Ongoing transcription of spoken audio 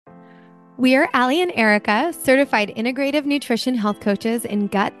We are Allie and Erica, certified integrative nutrition health coaches in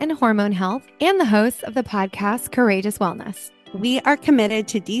gut and hormone health, and the hosts of the podcast Courageous Wellness. We are committed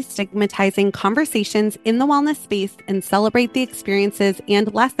to destigmatizing conversations in the wellness space and celebrate the experiences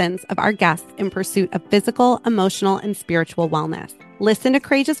and lessons of our guests in pursuit of physical, emotional, and spiritual wellness. Listen to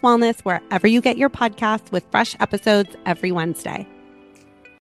Courageous Wellness wherever you get your podcasts with fresh episodes every Wednesday.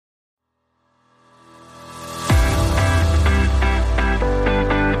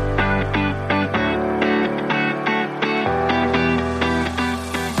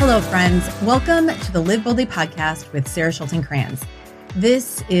 Hello, friends. Welcome to the Live Boldly podcast with Sarah Schulten Kranz.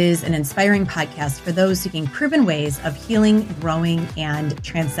 This is an inspiring podcast for those seeking proven ways of healing, growing, and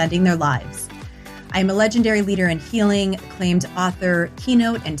transcending their lives. I am a legendary leader in healing, acclaimed author,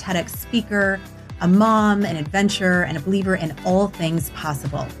 keynote and TEDx speaker, a mom, an adventurer, and a believer in all things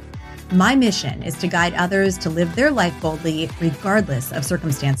possible. My mission is to guide others to live their life boldly, regardless of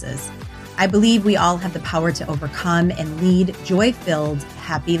circumstances. I believe we all have the power to overcome and lead joy-filled,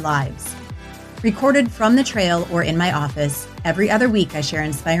 happy lives. Recorded from the trail or in my office, every other week I share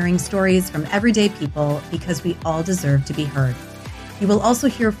inspiring stories from everyday people because we all deserve to be heard. You will also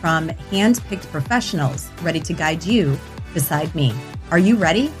hear from hand-picked professionals ready to guide you beside me. Are you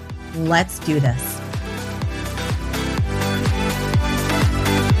ready? Let's do this.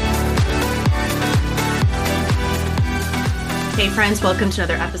 Hey friends, welcome to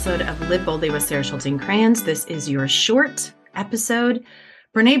another episode of Live Boldly with Sarah Schulten Kranz. This is your short episode.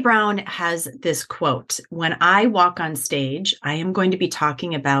 Brene Brown has this quote: when I walk on stage, I am going to be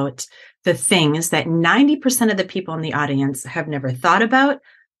talking about the things that 90% of the people in the audience have never thought about,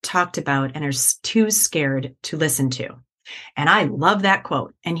 talked about, and are too scared to listen to. And I love that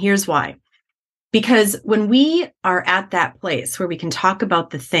quote. And here's why. Because when we are at that place where we can talk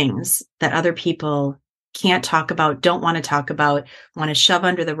about the things that other people can't talk about, don't want to talk about, want to shove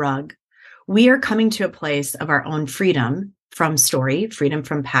under the rug, we are coming to a place of our own freedom from story, freedom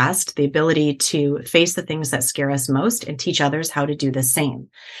from past, the ability to face the things that scare us most and teach others how to do the same.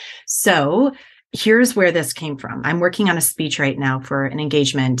 So here's where this came from. I'm working on a speech right now for an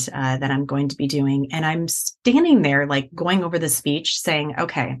engagement that I'm going to be doing. And I'm standing there, like going over the speech saying,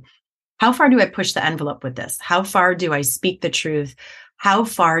 okay, how far do I push the envelope with this? How far do I speak the truth? How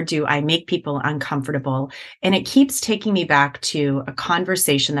far do I make people uncomfortable? And it keeps taking me back to a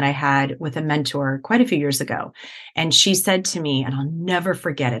conversation that I had with a mentor quite a few years ago. And she said to me, and I'll never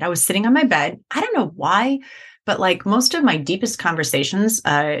forget it, I was sitting on my bed. I don't know why, but like most of my deepest conversations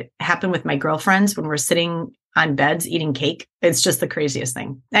happen with my girlfriends when we're sitting on beds eating cake. It's just the craziest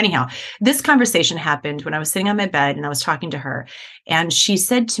thing. Anyhow, this conversation happened when I was sitting on my bed and I was talking to her. And she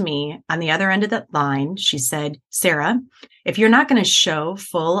said to me on the other end of that line, she said, Sarah, if you're not going to show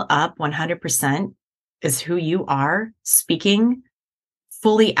full up 100% is who you are, speaking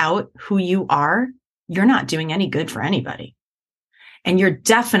fully out who you are, you're not doing any good for anybody. And you're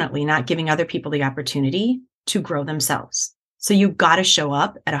definitely not giving other people the opportunity to grow themselves. So you got to show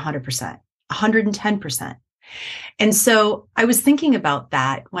up at 100%, 110%. And so I was thinking about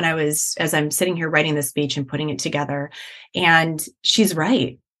that as I'm sitting here writing this speech and putting it together. And she's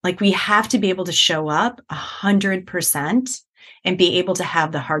right. Like we have to be able to show up 100% and be able to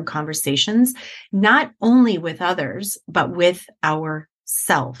have the hard conversations, not only with others, but with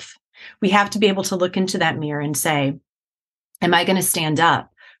ourself. We have to be able to look into that mirror and say, am I going to stand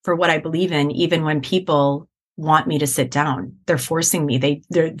up for what I believe in, even when people want me to sit down? They're forcing me.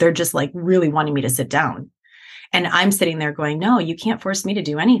 They're just like really wanting me to sit down. And I'm sitting there going, no, you can't force me to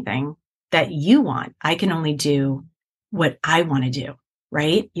do anything that you want. I can only do what I want to do,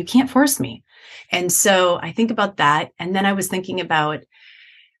 right? You can't force me. And so I think about that. And then I was thinking about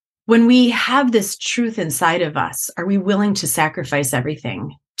when we have this truth inside of us, are we willing to sacrifice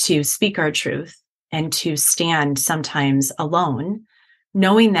everything to speak our truth and to stand sometimes alone,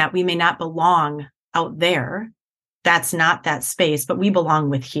 knowing that we may not belong out there? That's not that space, but we belong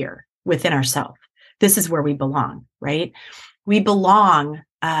within ourselves. This is where we belong, right? We belong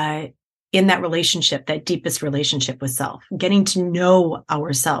in that relationship, that deepest relationship with self, getting to know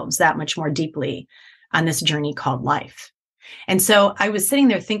ourselves that much more deeply on this journey called life. And so I was sitting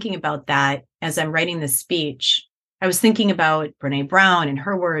there thinking about that as I'm writing this speech. I was thinking about Brene Brown and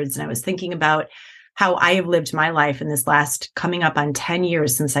her words, and I was thinking about how I have lived my life in this last coming up on 10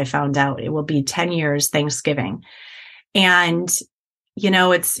 years since I found out. It will be 10 years Thanksgiving. And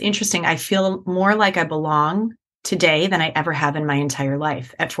it's interesting. I feel more like I belong today than I ever have in my entire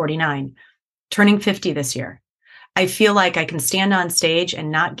life at 49, turning 50 this year. I feel like I can stand on stage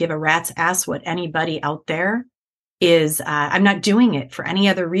and not give a rat's ass what anybody out there is. I'm not doing it for any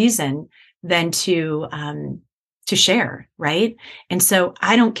other reason than to to share, right? And so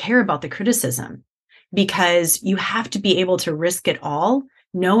I don't care about the criticism, because you have to be able to risk it all,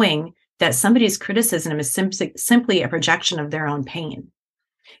 knowing that somebody's criticism is simply a projection of their own pain.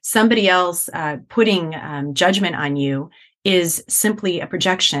 Somebody else putting judgment on you is simply a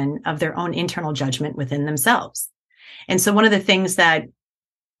projection of their own internal judgment within themselves. And so one of the things that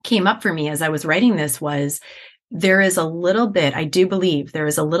came up for me as I was writing this was, there is a little bit, I do believe there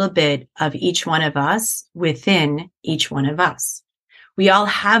is a little bit of each one of us within each one of us. We all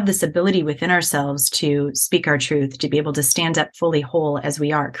have this ability within ourselves to speak our truth, to be able to stand up fully whole as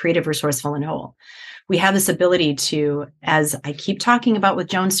we are, creative, resourceful, and whole. We have this ability to, as I keep talking about with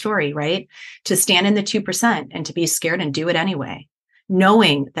Joan's story, right, to stand in the 2% and to be scared and do it anyway,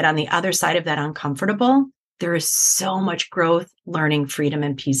 knowing that on the other side of that uncomfortable, there is so much growth, learning, freedom,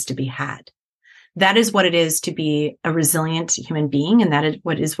 and peace to be had. That is what it is to be a resilient human being. And that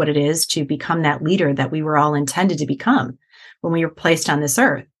is what it is to become that leader that we were all intended to become when we were placed on this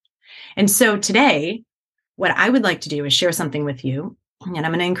earth. And so today, what I would like to do is share something with you, and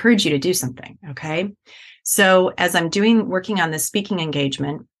I'm going to encourage you to do something. Okay. So as I'm working on this speaking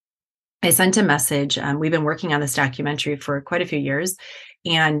engagement, I sent a message. We've been working on this documentary for quite a few years,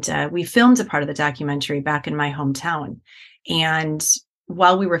 and we filmed a part of the documentary back in my hometown. And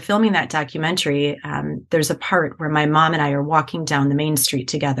while we were filming that documentary, there's a part where my mom and I are walking down the main street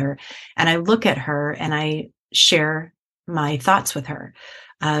together, and I look at her and I share my thoughts with her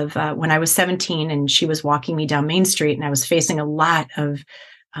of when I was 17 and she was walking me down Main Street, and I was facing a lot of,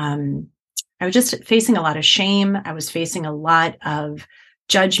 I was just facing a lot of shame. I was facing a lot of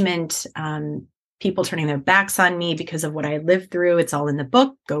judgment, people turning their backs on me because of what I lived through. It's all in the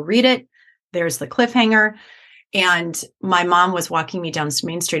book. Go read it. There's the cliffhanger. And my mom was walking me down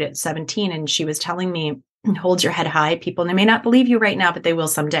Main Street at 17, and she was telling me, hold your head high. People, they may not believe you right now, but they will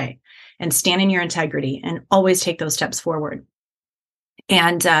someday. And stand in your integrity and always take those steps forward.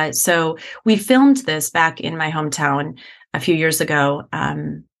 And so we filmed this back in my hometown a few years ago.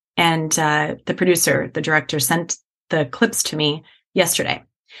 And the producer, the director, sent the clips to me yesterday.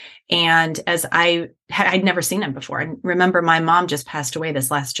 And as I'd never seen them before. And remember, my mom just passed away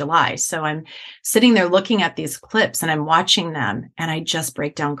this last July. So I'm sitting there looking at these clips and I'm watching them, and I just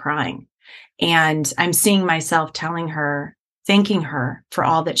break down crying. And I'm seeing myself thanking her for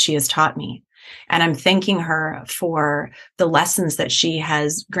all that she has taught me. And I'm thanking her for the lessons that she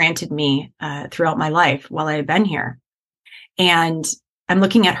has granted me throughout my life while I've been here. And I'm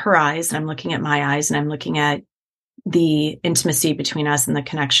looking at her eyes, and I'm looking at my eyes, and I'm looking at the intimacy between us and the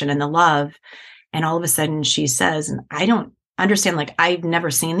connection and the love. And all of a sudden she says, and I don't understand, like, I've never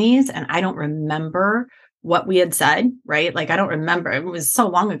seen these, and I don't remember what we had said, right? Like, I don't remember. It was so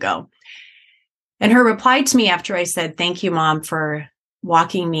long ago. And her reply to me after I said, thank you, Mom, for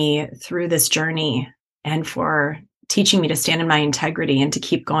walking me through this journey and for teaching me to stand in my integrity and to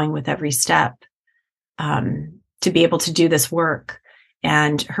keep going with every step, to be able to do this work.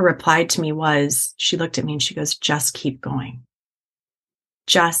 And her reply to me was, she looked at me and she goes, just keep going.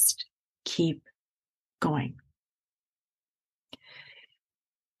 Just keep going.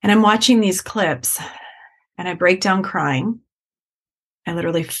 And I'm watching these clips and I break down crying. I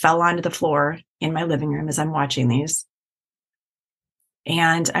literally fell onto the floor in my living room as I'm watching these.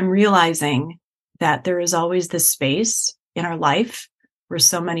 And I'm realizing that there is always this space in our life where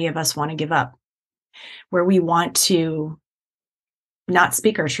so many of us want to give up, where we want to not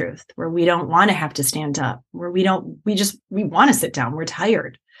speak our truth, where we don't want to have to stand up, where we want to sit down. We're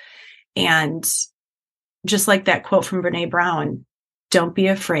tired. And just like that quote from Brene Brown, don't be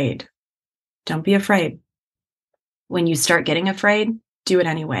afraid. Don't be afraid. When you start getting afraid, do it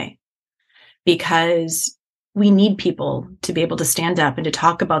anyway, because we need people to be able to stand up and to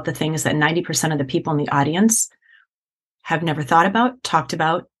talk about the things that 90% of the people in the audience have never thought about, talked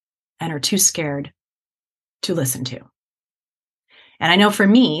about, and are too scared to listen to. And I know for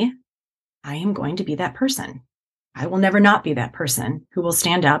me, I am going to be that person. I will never not be that person who will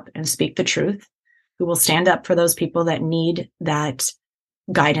stand up and speak the truth, who will stand up for those people that need that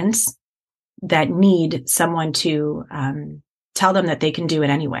guidance, that need someone to tell them that they can do it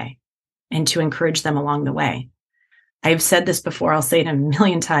anyway, and to encourage them along the way. I've said this before, I'll say it a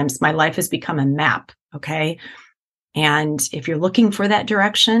million times. My life has become a map, okay? And if you're looking for that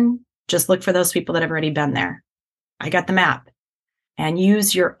direction, just look for those people that have already been there. I got the map. And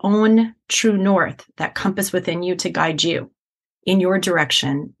use your own true north, that compass within you, to guide you in your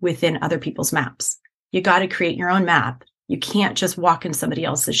direction within other people's maps. You got to create your own map. You can't just walk in somebody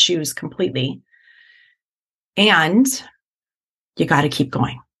else's shoes completely. And you got to keep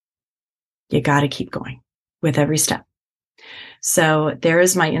going. You got to keep going with every step. So there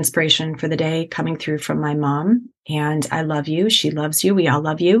is my inspiration for the day coming through from my mom. And I love you. She loves you. We all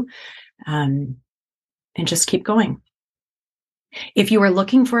love you. And just keep going. If you are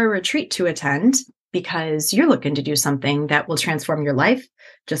looking for a retreat to attend because you're looking to do something that will transform your life,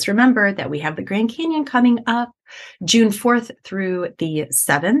 just remember that we have the Grand Canyon coming up June 4th through the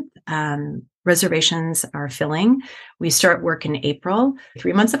 7th. Reservations are filling. We start work in April,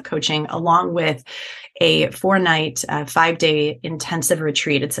 3 months of coaching, along with a 4-night, 5-day intensive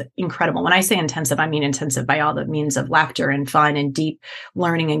retreat. It's incredible. When I say intensive, I mean intensive by all the means of laughter and fun and deep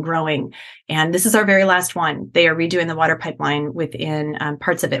learning and growing. And this is our very last one. They are redoing the water pipeline within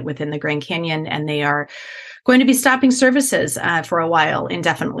parts of it within the Grand Canyon, and they are going to be stopping services for a while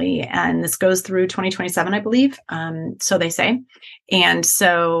indefinitely. And this goes through 2027, I believe. So they say. And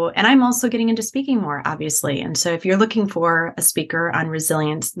I'm also getting into speaking more, obviously. And so if you're looking for a speaker on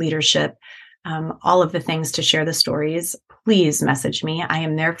resilience, leadership, all of the things to share the stories, please message me. I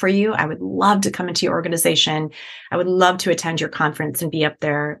am there for you. I would love to come into your organization. I would love to attend your conference and be up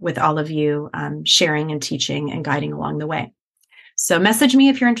there with all of you, sharing and teaching and guiding along the way. So message me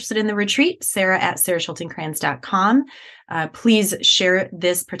if you're interested in the retreat, sarah@sarahschultingkrans.com. Please share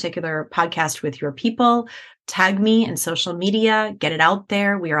this particular podcast with your people. Tag me in social media, get it out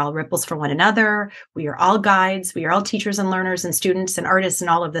there. We are all ripples for one another. We are all guides. We are all teachers and learners and students and artists and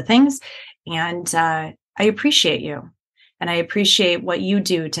all of the things. And I appreciate you. And I appreciate what you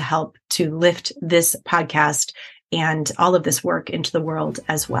do to help to lift this podcast and all of this work into the world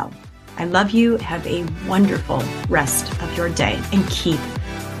as well. I love you. Have a wonderful rest of your day and keep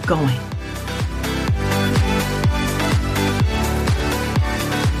going.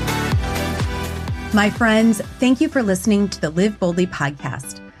 My friends, thank you for listening to the Live Boldly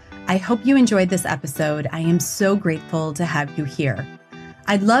podcast. I hope you enjoyed this episode. I am so grateful to have you here.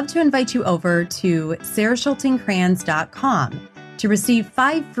 I'd love to invite you over to sarahschultingkrans.com to receive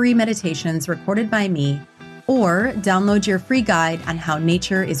 5 free meditations recorded by me, or download your free guide on how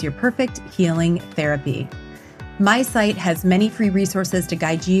nature is your perfect healing therapy. My site has many free resources to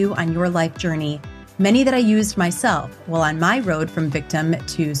guide you on your life journey, many that I used myself while on my road from victim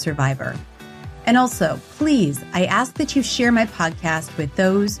to survivor. And also, please, I ask that you share my podcast with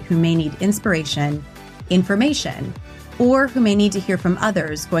those who may need inspiration, information, or who may need to hear from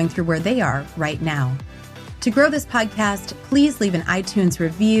others going through where they are right now. To grow this podcast, please leave an iTunes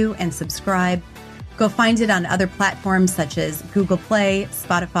review and subscribe. Go find it on other platforms such as Google Play,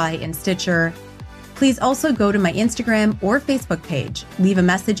 Spotify, and Stitcher. Please also go to my Instagram or Facebook page, leave a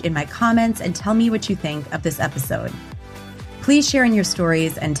message in my comments, and tell me what you think of this episode. Please share in your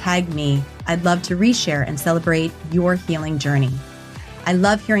stories and tag me. I'd love to reshare and celebrate your healing journey. I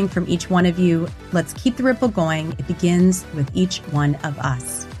love hearing from each one of you. Let's keep the ripple going. It begins with each one of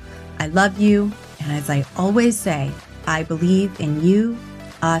us. I love you. And as I always say, I believe in you,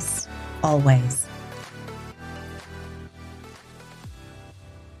 us, always.